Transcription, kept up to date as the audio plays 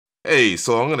Hey,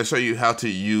 so I'm going to show you how to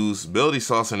use Melody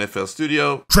Sauce in FL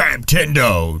Studio.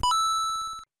 Traptendo.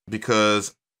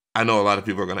 Because I know a lot of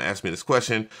people are going to ask me this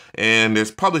question, and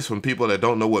there's probably some people that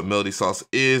don't know what Melody Sauce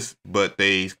is, but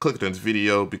they clicked on this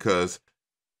video because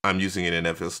I'm using it in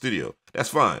FL Studio. That's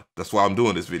fine. That's why I'm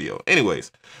doing this video.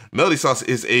 Anyways, Melody Sauce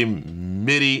is a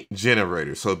MIDI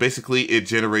generator. So basically it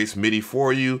generates MIDI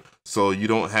for you, so you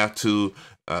don't have to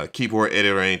keyboard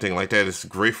edit or anything like that. It's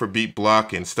great for beat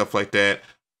block and stuff like that,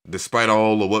 despite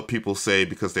all of what people say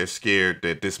because they're scared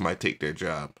that this might take their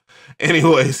job.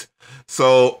 Anyways,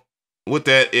 so with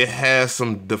that, it has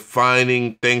some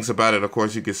defining things about it. Of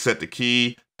course, you can set the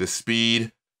key, the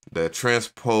speed, the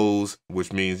transpose,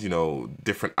 which means, you know,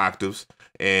 different octaves,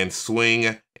 and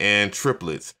swing and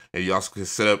triplets. And you also can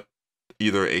set up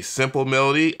either a simple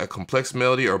melody, a complex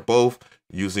melody, or both,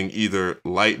 using either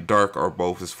light, dark, or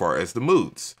both as far as the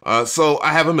moods. So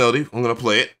I have a melody. I'm going to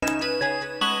play it.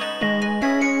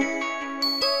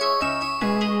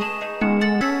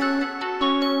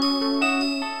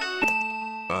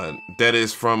 That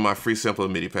is from my free sampler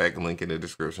MIDI pack, link in the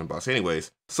description box. Anyways,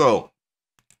 so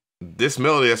this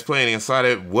melody that's playing inside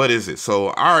it, what is it? So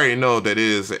I already know that it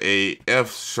is a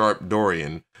F-sharp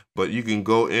Dorian, but you can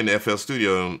go in FL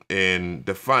Studio and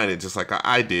define it just like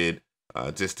I did,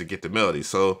 just to get the melody.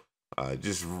 So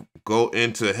just go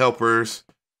into helpers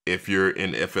if you're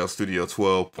in FL Studio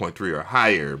 12.3 or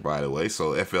higher, by the way.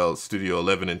 So FL Studio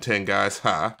 11 and 10 guys,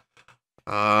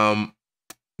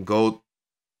 go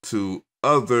to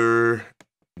other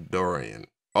Dorian.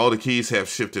 All the keys have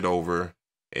shifted over,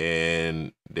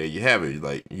 and there you have it.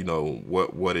 Like, you know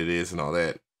what it is and all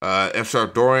that.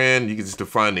 F-sharp Dorian, you can just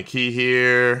define the key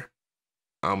here.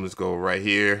 I'm just go right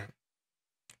here.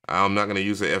 I'm not gonna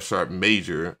use an F-sharp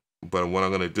major, but what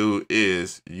I'm gonna do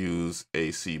is use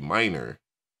a C minor,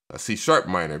 a C-sharp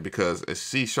minor, because a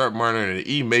C-sharp minor and an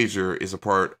E major is a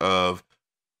part of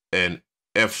an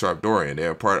F-sharp Dorian.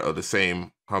 They're a part of the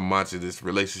same homogeneous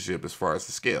relationship as far as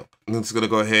the scale. I'm just gonna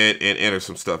go ahead and enter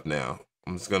some stuff now.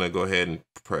 I'm just gonna go ahead and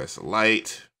press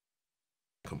light,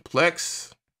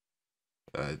 complex.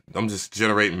 I'm just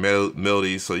generating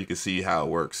melodies so you can see how it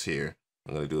works here.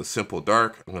 I'm gonna do a simple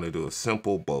dark. I'm gonna do a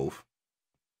simple both.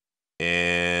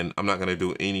 And I'm not gonna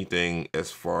do anything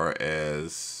as far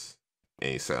as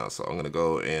any sound. So I'm gonna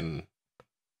go and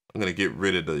I'm gonna get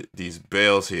rid of these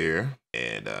bells here.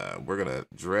 And we're gonna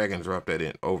drag and drop that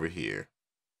in over here.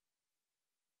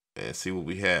 And see what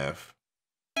we have.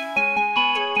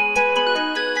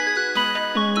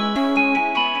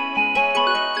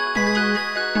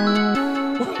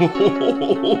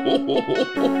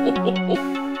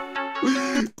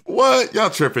 What? Y'all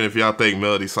tripping if y'all think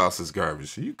Melody Sauce is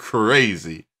garbage. You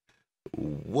crazy.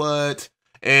 What?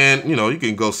 And, you know, you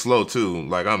can go slow too.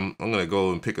 Like I'm gonna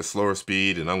go and pick a slower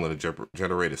speed, and I'm gonna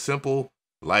generate a simple,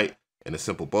 light, and a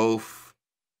simple both.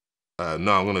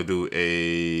 No, I'm gonna do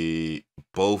a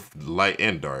both light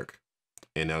and dark,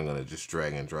 and I'm gonna just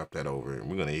drag and drop that over, and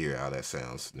we're gonna hear how that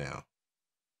sounds now.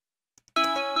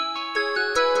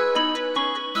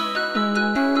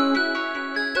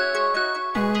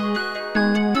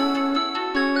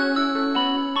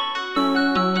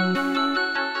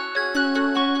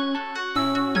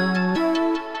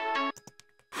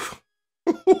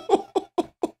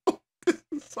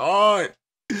 It's hard.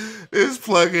 This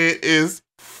plugin is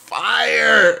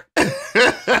fire.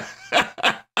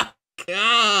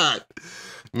 God,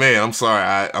 man, I'm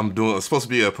sorry. I'm doing. It's supposed to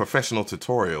be a professional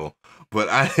tutorial, but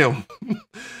I am.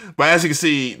 But as you can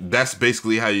see, that's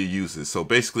basically how you use it. So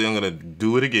basically, I'm gonna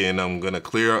do it again. I'm gonna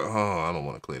clear. Oh, I don't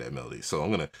want to clear that melody. So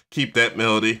I'm gonna keep that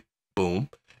melody. Boom,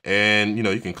 and you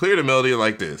know you can clear the melody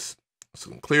like this. So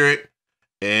I'm gonna clear it,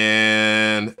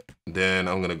 and then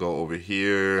I'm gonna go over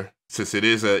here. Since it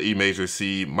is a E major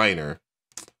C minor,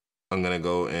 I'm gonna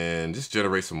go and just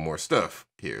generate some more stuff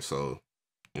here. So,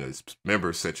 you know,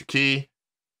 remember, set your key,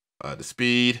 the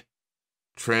speed,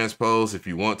 transpose. If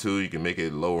you want to, you can make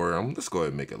it lower. Let's go ahead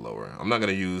and make it lower. I'm not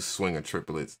gonna use swing or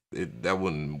triplets. That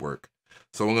wouldn't work.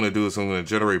 So what I'm gonna do is I'm gonna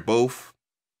generate both,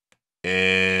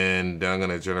 and then I'm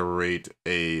gonna generate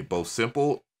a both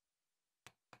simple.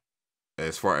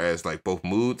 As far as like both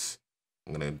moods,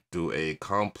 I'm gonna do a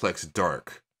complex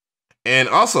dark. And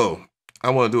also, I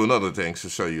want to do another thing to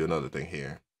show you another thing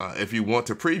here. If you want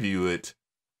to preview it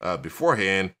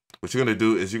beforehand, what you're going to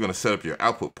do is you're going to set up your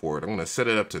output port. I'm going to set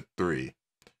it up to 3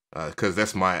 because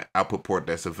that's my output port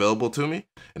that's available to me.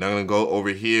 And I'm going to go over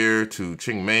here to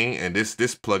Ching Main, and this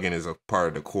plugin is a part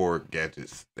of the Core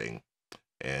Gadgets thing.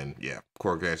 And yeah,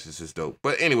 Core Gadgets is dope.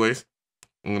 But anyways,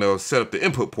 I'm going to set up the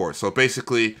input port. So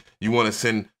basically, you want to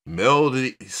send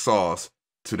Melody Sauce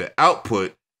to the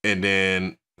output, and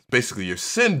then basically you're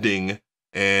sending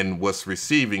and what's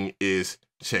receiving is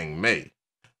Cheng Mei.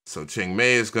 So Cheng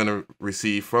Mei is going to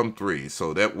receive from 3.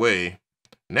 So that way,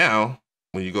 now,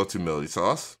 when you go to Melody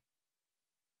Sauce,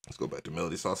 let's go back to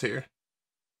Melody Sauce here.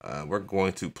 We're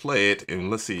going to play it, and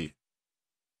let's see.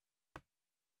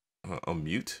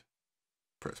 Unmute.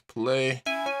 Press play.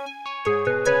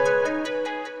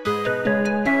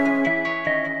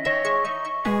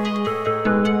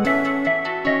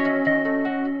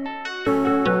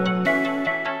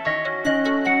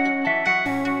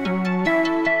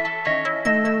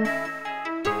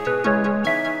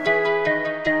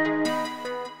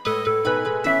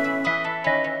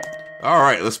 All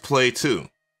right, let's play 2.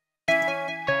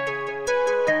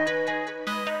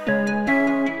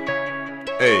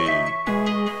 Hey.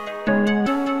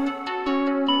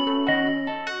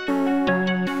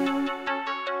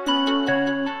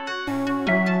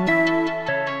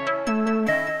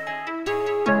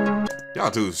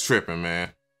 Y'all dudes tripping, man.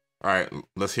 All right,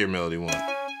 let's hear melody 1.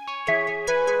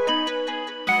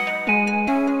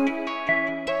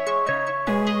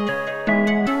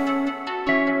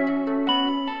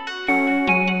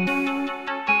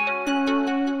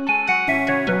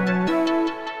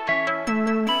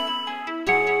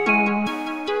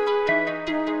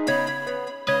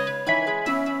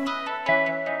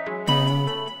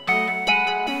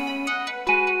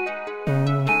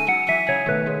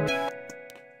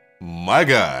 My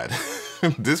God,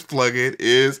 this plugin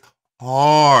is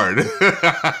hard.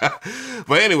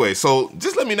 But anyway, so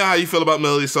just let me know how you feel about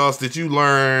Melody Sauce. Did you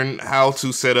learn how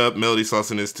to set up Melody Sauce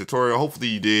in this tutorial? Hopefully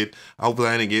you did. Hopefully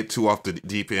I didn't get too off the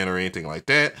deep end or anything like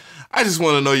that. I just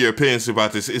want to know your opinions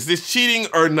about this. Is this cheating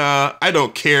or not? I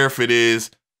don't care if it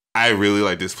is. I really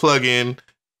like this plugin.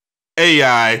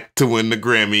 AI to win the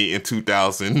Grammy in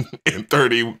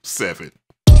 2037.